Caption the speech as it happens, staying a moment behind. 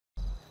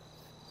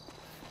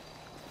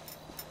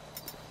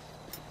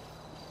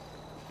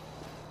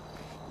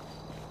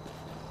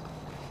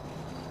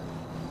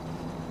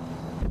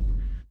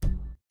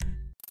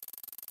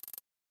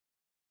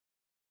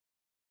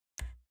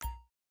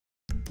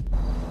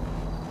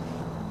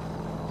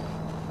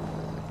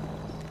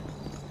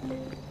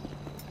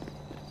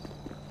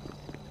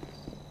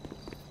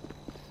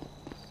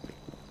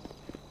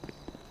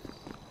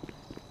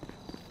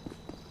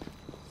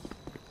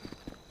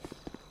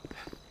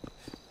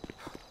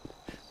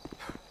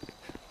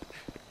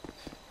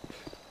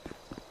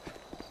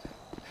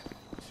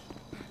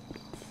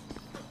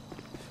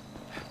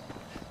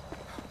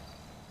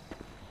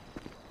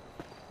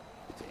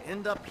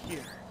end up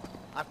here?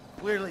 I've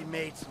clearly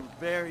made some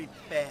very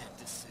bad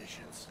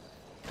decisions.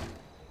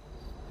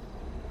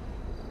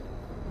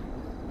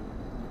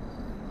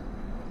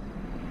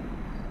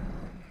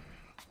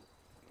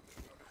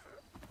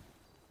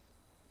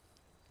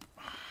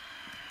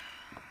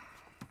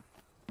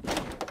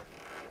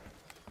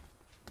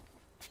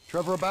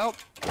 Trevor about?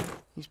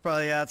 He's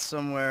probably out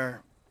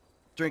somewhere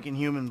drinking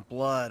human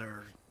blood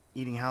or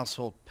eating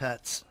household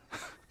pets.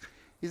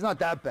 He's not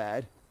that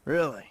bad.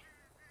 Really?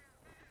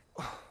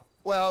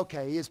 Well,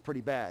 okay, he is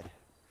pretty bad.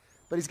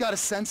 But he's got a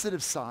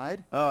sensitive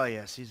side. Oh,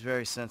 yes, he's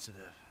very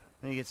sensitive.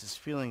 When he gets his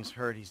feelings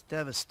hurt, he's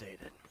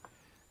devastated.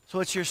 So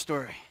what's your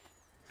story?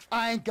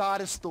 I ain't got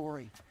a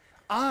story.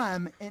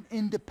 I'm an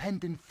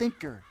independent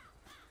thinker.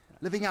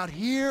 Living out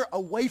here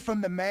away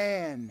from the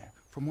man.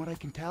 From what I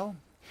can tell,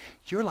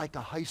 you're like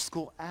a high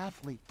school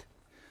athlete.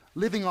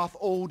 Living off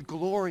old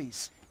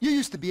glories. You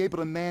used to be able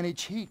to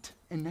manage heat.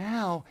 And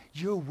now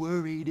you're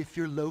worried if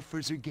your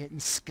loafers are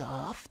getting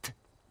scuffed.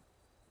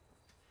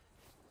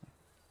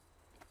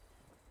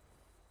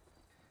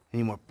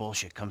 Any more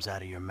bullshit comes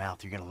out of your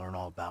mouth, you're gonna learn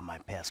all about my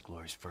past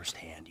glories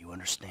firsthand. You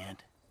understand?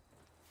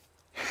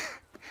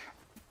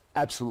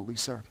 Absolutely,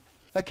 sir.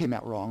 That came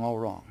out wrong, all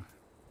wrong.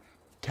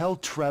 Tell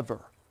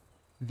Trevor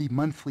the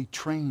monthly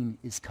train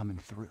is coming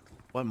through.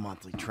 What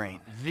monthly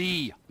train?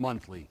 The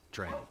monthly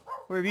train.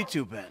 Where have you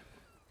two been?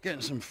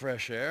 Getting some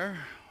fresh air.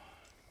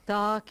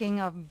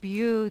 Talking of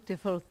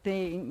beautiful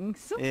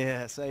things.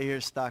 Yes, I hear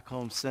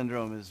Stockholm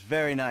Syndrome is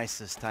very nice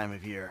this time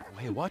of year.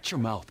 Hey, watch your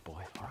mouth,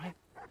 boy, all right?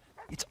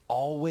 It's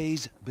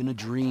always been a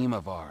dream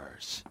of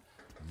ours.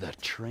 The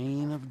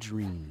train of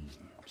dreams.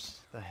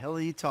 The hell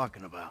are you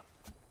talking about?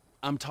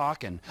 I'm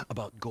talking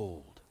about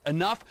gold.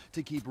 Enough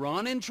to keep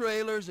Ron in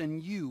trailers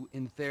and you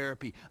in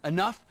therapy.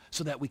 Enough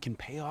so that we can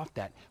pay off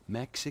that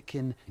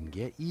Mexican and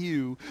get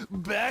you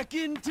back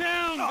in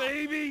town,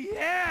 baby!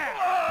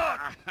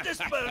 Yeah! This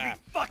better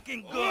be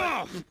fucking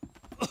good!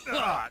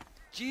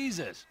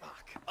 Jesus.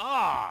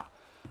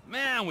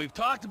 Man, we've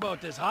talked about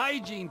this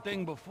hygiene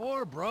thing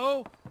before,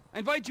 bro. I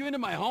invite you into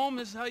my home,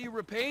 this is how you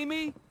repay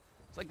me?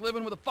 It's like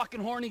living with a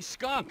fucking horny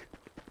skunk.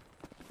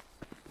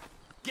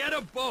 Get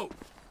a boat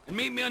and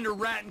meet me under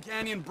Ratton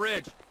Canyon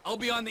Bridge. I'll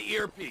be on the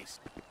earpiece.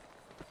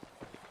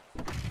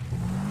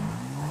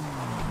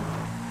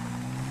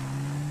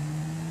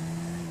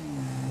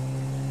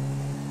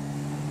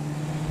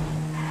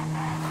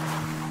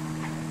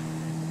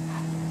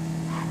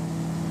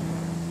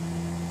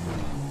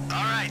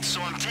 Alright,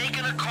 so I'm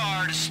taking a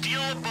car to steal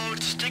a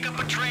boat, stick up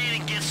a train,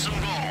 and get some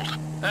gold.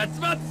 That's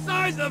about the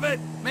size of it!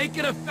 Make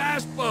it a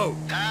fast boat!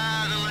 The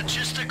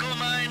logistical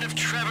mind of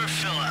Trevor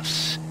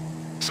Phillips.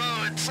 So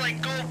it's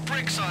like gold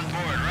bricks on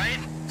board, right?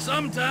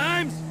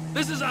 Sometimes.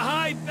 This is a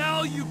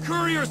high-value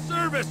courier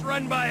service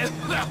run by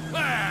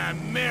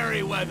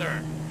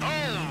Merryweather.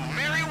 Oh,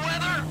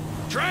 Merryweather?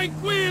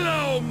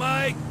 Tranquilo,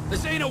 Mike!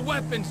 This ain't a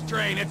weapons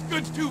train. It's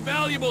goods too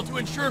valuable to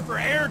insure for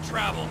air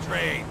travel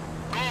trade.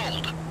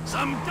 Gold.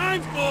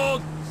 Sometimes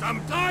gold,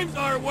 sometimes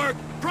artwork,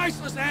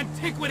 priceless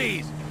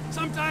antiquities.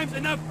 Sometimes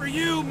enough for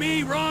you,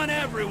 me, Ron,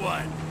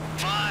 everyone.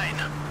 Fine.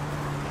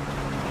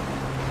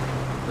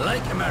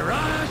 Like a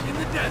mirage in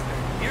the desert,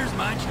 here's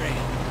my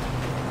train.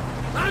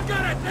 I've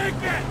got a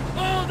ticket!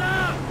 Hold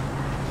up!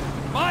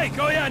 Mike,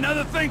 oh yeah,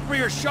 another thing for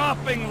your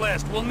shopping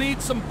list. We'll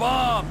need some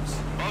bombs.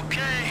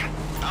 Okay.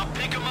 I'll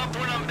pick them up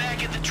when I'm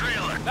back at the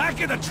trailer.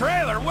 Back at the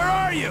trailer? Where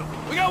are you?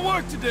 We got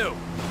work to do.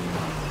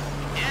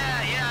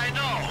 Yeah, I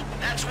know.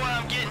 That's why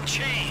I'm getting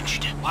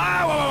changed.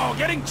 Wow,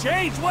 getting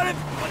changed? What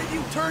have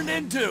you turned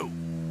into?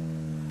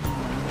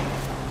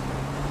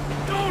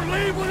 Don't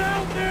leave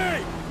without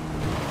me!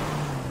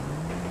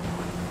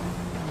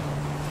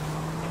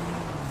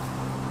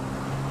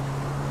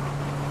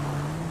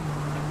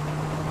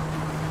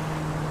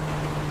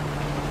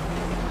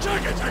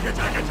 Chugga, chugga,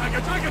 chugga, chugga,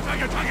 chugga,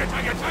 chugga, chugga,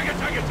 chugga, chugga,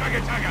 chugga,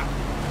 chugga, chugga.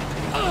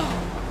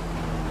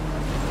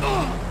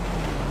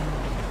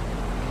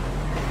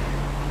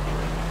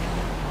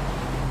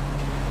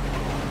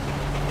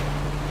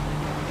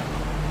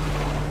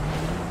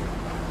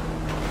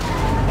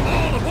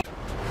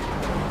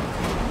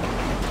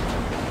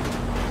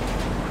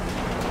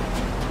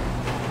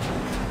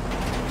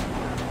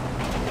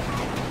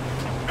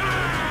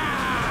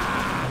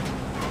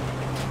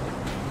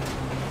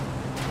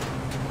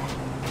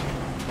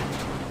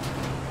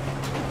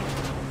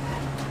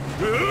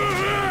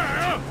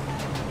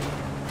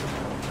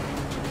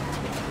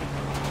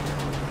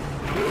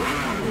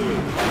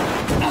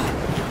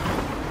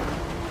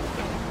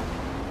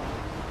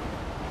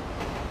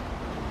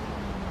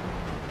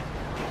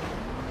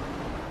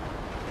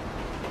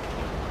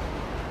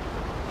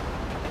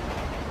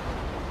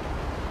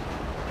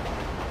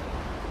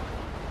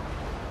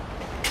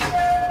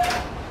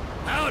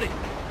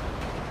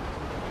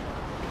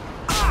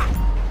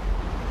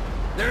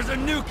 There's a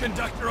new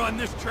conductor on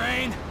this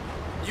train.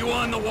 You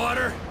on the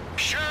water?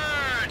 Sure,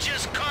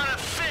 just caught a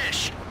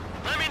fish.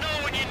 Let me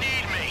know when you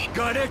need me.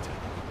 Got it?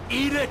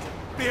 Eat it?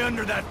 Be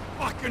under that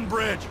fucking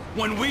bridge.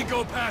 When we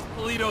go past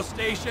Polito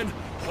Station,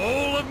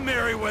 whole of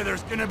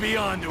Merryweather's gonna be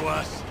onto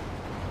us.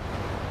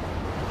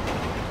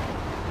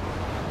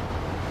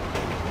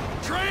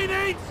 train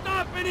ain't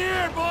stopping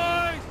here,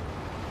 boys!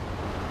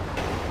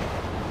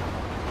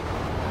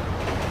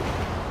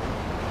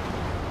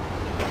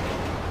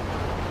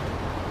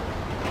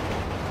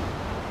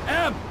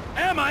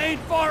 Em, I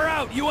ain't far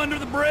out. You under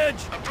the bridge?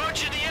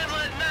 Approaching the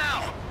inlet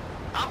now.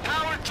 I'm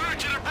powered through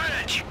to the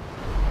bridge.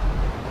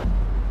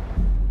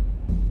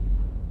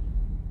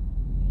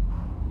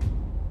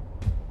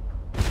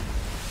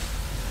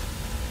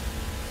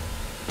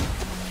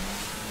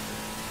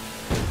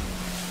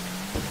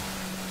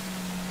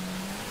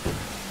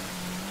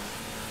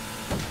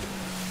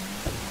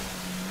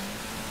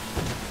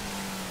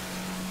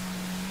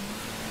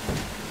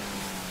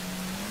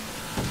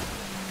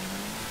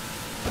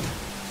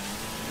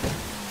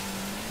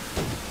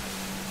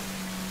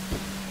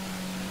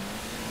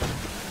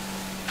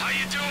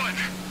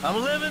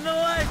 I'm living the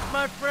life,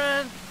 my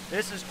friend.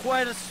 This is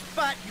quite a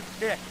spot you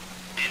picked.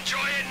 Enjoy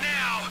it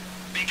now,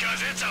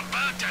 because it's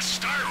about to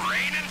start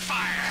raining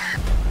fire.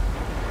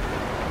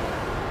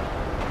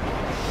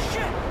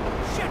 Shit!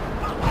 Shit!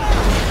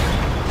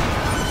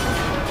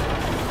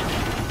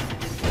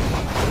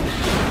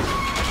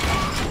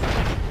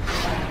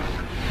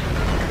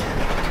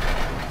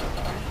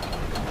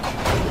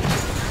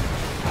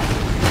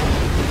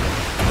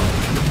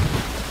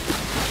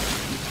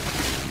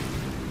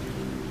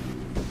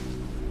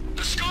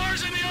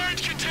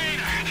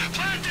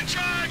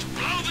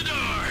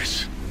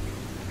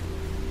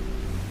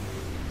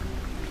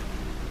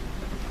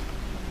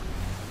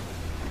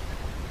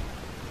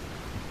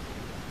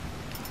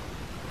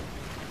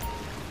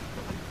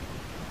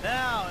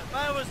 Now, if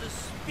I was a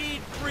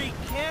speed-free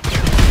camp...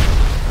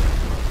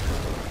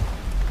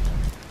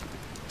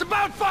 It's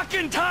about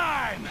fucking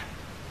time!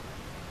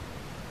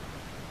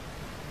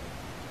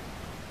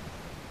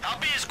 I'll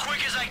be as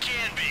quick as I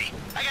can be.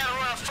 I gotta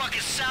run a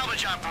fucking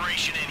salvage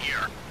operation in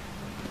here.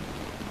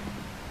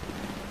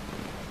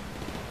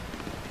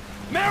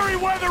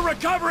 Merryweather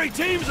recovery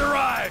teams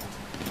arrived!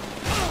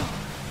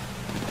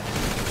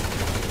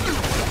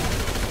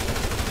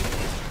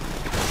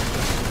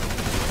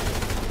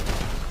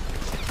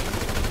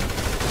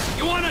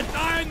 You wanna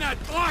die in that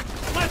box?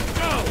 Let's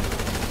go!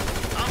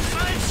 I'll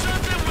find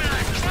something when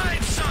I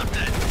find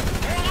something!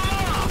 Hold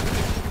on!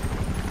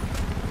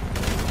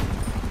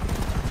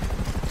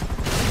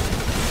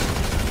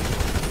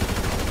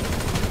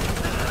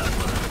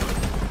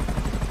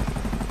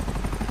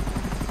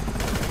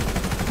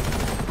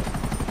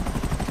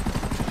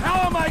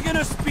 How am I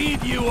gonna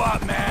speed you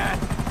up, man?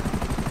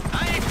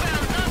 I ain't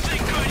found nothing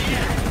good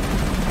yet!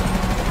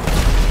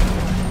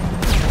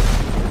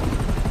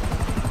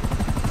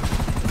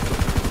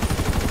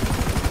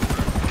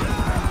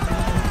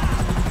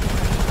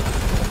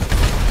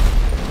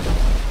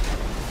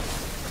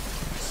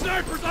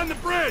 Snipers on the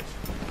bridge!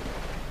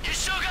 You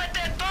still got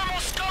that thermal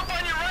scope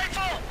on your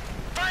rifle?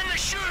 Find the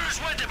shooters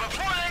with it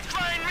before they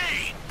find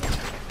me!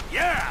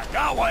 Yeah,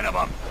 got one of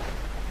them!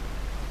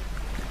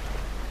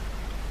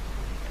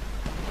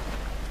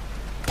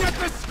 Get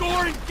the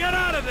score and get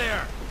out of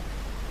there!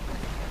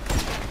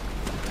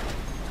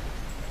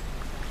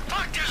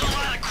 Fuck, there's a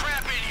lot of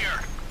crap in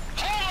here!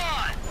 Hold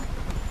on!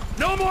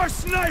 No more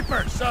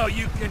snipers, so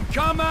you can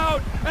come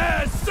out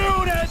as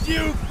soon as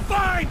you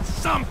find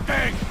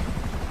something!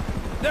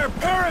 They're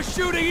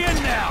parachuting in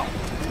now!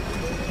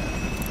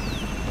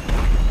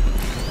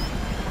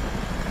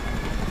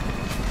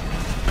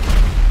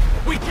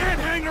 We can't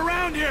hang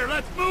around here,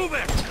 let's move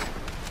it!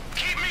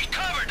 Keep me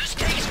covered, this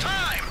takes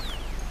time!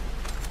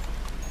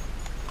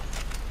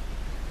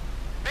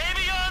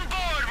 Baby on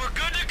board, we're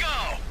good to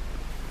go!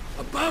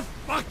 Above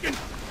fucking...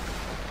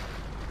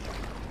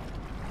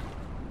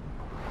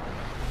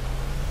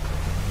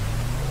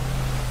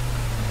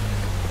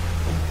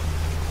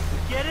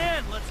 Get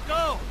in, let's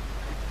go!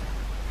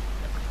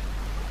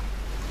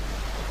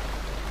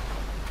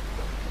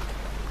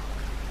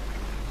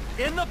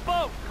 In the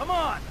boat, come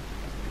on!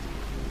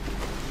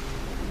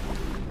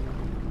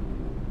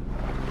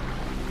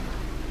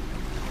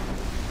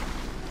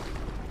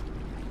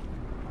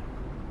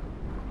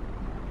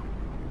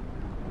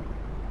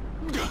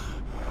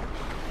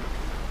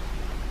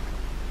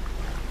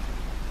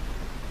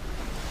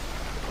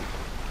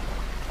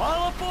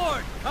 All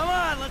aboard! Come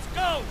on, let's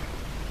go!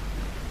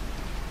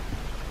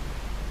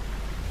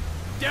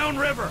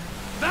 Downriver!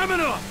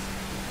 Vámonos!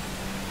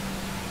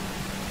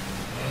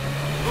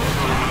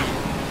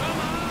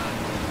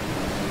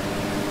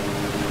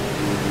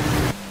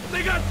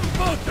 They got some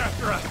boats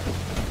after us!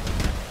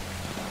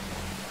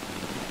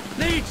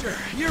 Nature,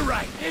 you're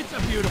right, it's a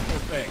beautiful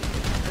thing.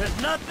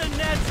 There's nothing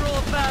natural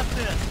about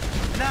this.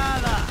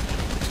 Nada.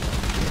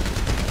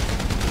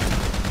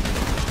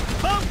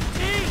 Boat, T!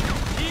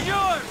 She's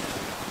yours!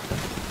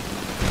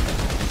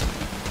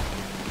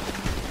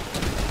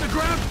 The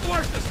ground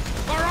forces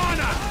are on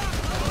us!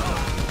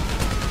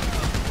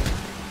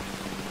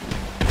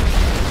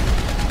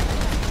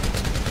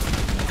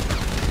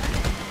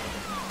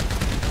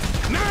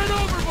 Man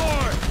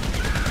overboard!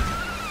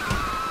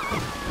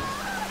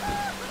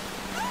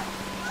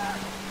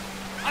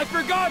 I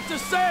forgot to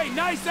say,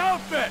 nice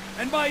outfit!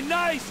 And by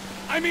nice,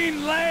 I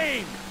mean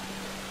lame!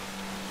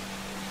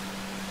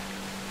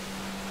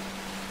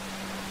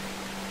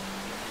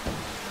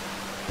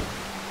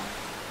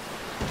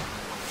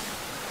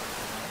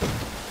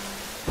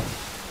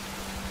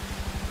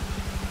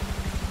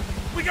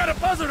 got a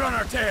buzzard on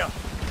our tail!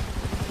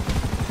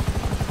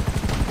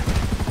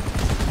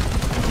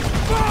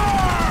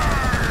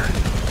 Burn!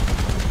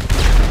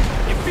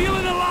 You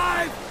feeling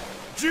alive?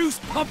 Juice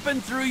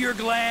pumping through your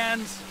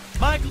glands?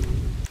 Michael,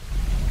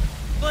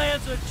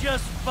 plans are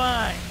just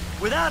fine.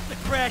 Without the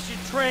crashing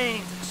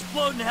trains,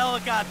 exploding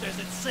helicopters,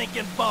 and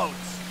sinking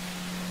boats.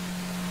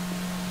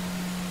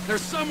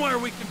 There's somewhere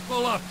we can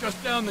pull up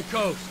just down the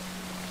coast.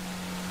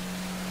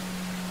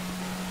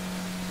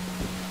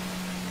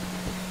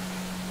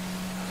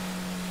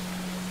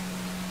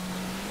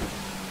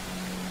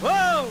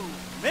 Whoa,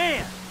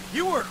 man,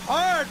 you work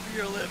hard for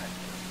your living.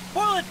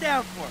 Boil it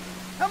down for me.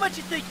 How much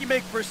you think you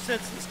make per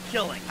senseless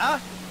killing, huh?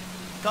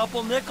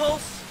 Couple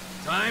nickels?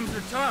 Times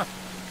are tough.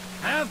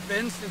 Have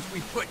been since we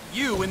put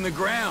you in the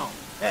ground.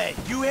 Hey,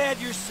 you had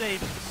your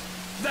savings.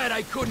 That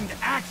I couldn't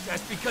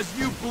access because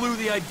you blew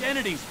the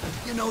identities.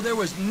 You know, there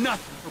was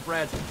nothing for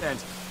Brad's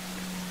defense.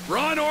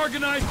 Ron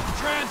organized the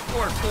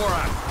transport for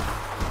us.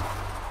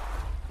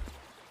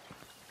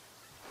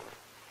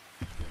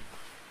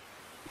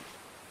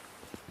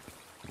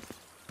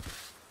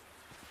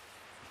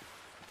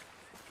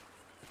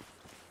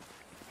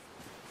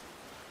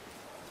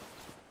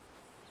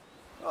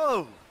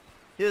 Oh,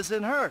 his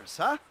and hers,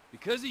 huh?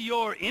 Because of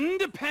your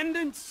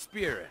independent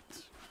spirit.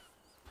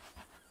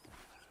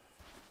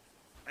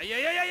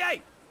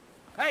 Hey!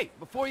 Hey,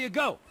 before you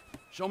go,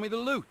 show me the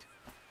loot.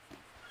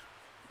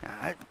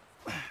 Alright.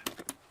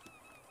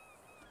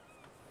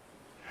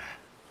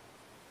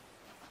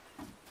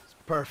 It's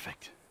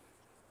perfect.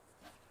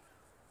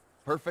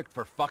 Perfect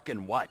for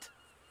fucking what?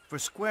 For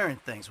squaring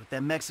things with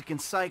that Mexican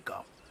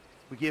psycho.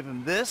 We give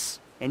him this,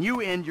 and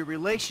you end your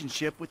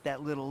relationship with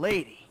that little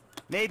lady.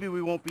 Maybe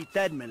we won't be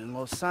dead men in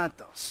Los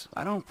Santos.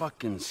 I don't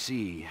fucking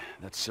see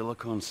that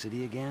Silicon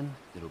City again.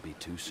 It'll be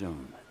too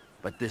soon.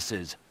 But this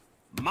is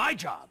my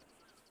job,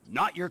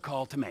 not your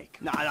call to make.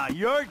 Nah,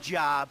 your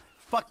job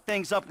fucked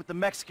things up with the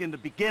Mexican to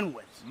begin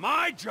with.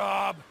 My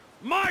job,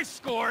 my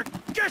score,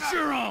 get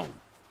your own!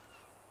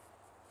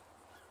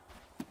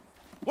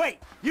 Wait,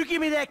 you give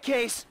me that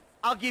case,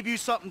 I'll give you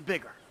something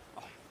bigger.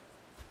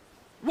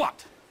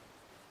 What?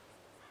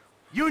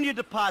 Union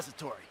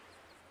Depository.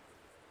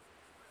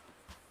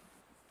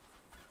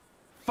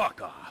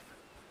 Fuck off.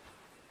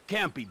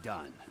 Can't be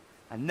done.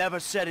 I never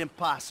said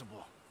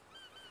impossible.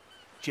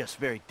 Just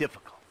very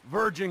difficult.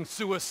 Verging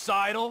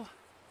suicidal?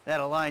 That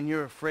a line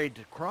you're afraid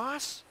to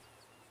cross?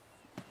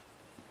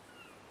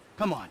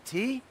 Come on,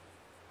 T.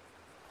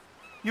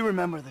 You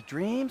remember the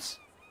dreams?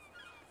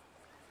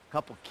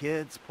 Couple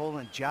kids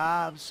pulling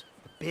jobs,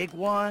 the big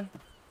one.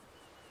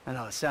 I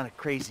know it sounded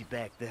crazy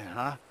back then,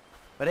 huh?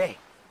 But hey,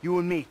 you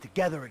and me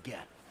together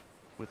again.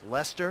 With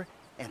Lester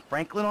and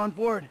Franklin on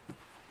board,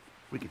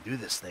 we can do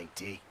this thing,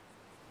 T.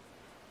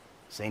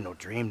 This ain't no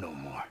dream no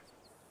more.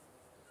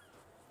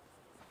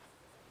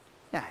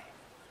 Nah.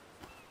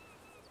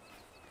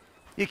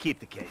 You keep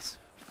the case.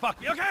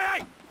 Fuck you. Okay,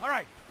 hey! All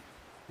right.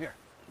 Here.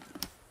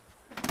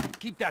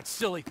 Keep that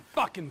silly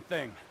fucking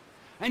thing.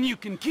 And you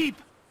can keep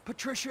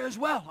Patricia as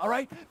well, all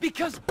right?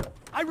 Because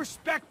I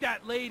respect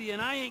that lady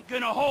and I ain't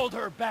gonna hold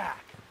her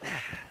back.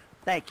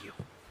 Thank you.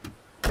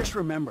 Just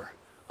remember,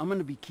 I'm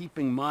gonna be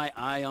keeping my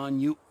eye on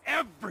you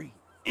every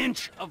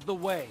inch of the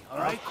way, all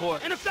right? Of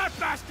course. And if that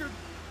bastard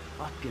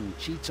fucking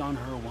cheats on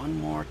her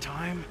one more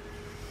time,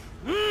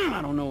 I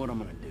don't know what I'm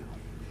gonna do.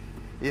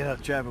 Yeah,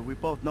 Trevor, we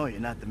both know you're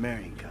not the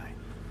marrying kind.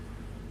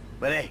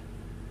 But hey,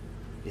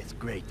 it's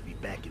great to be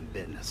back in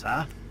business,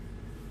 huh?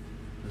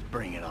 Let's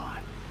bring it on.